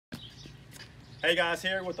Hey guys,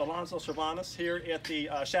 here with Alonzo Cervantes here at the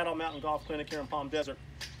Shadow Mountain Golf Clinic here in Palm Desert.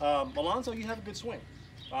 Alonzo, you have a good swing.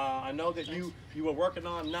 I know that you were working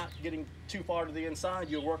on not getting too far to the inside.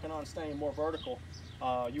 You were working on staying more vertical.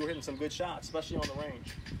 You were hitting some good shots, especially on the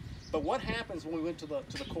range. But what happens when we went to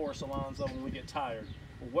the course, Alonzo, when we get tired?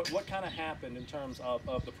 What kind of happened in terms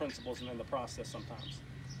of the principles and then the process sometimes?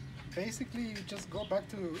 Basically, you just go back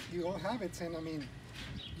to your old habits, and I mean,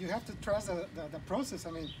 you have to trust the process.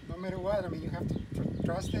 I mean, no matter what, I mean, you have to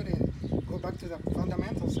trust it and go back to the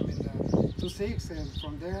fundamentals. I mean, the 2-6, and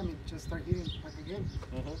from there, I mean, just start hitting back again.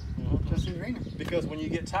 Just in raining. Because when you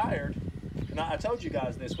get tired, and I told you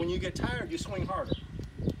guys this, when you get tired, you swing harder.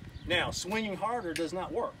 Now, swinging harder does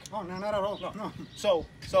not work. Oh, no, not at all. No.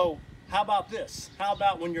 So how about this? How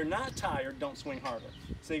about when you're not tired, don't swing harder?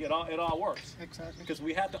 See, it all works. Exactly. Because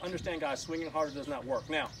we have to understand, guys, swinging harder does not work.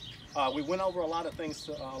 Now, we went over a lot of things,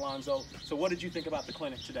 Alonzo. So what did you think about the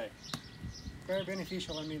clinic today? Very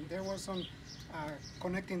beneficial. I mean, there was some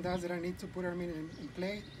connecting dots that I need to put in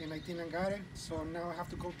play, and I think I got it. So now I have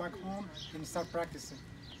to go back home and start practicing.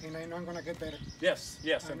 And I know I'm going to get better. Yes.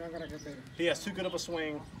 I know I'm going to get better. He has too good of a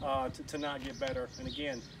swing to not get better. And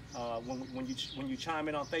again, when you chime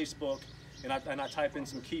in on Facebook and I type in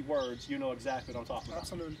some keywords, you know exactly what I'm talking about.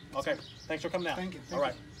 Absolutely. Okay. Thanks for coming out. Thank you. All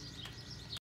right.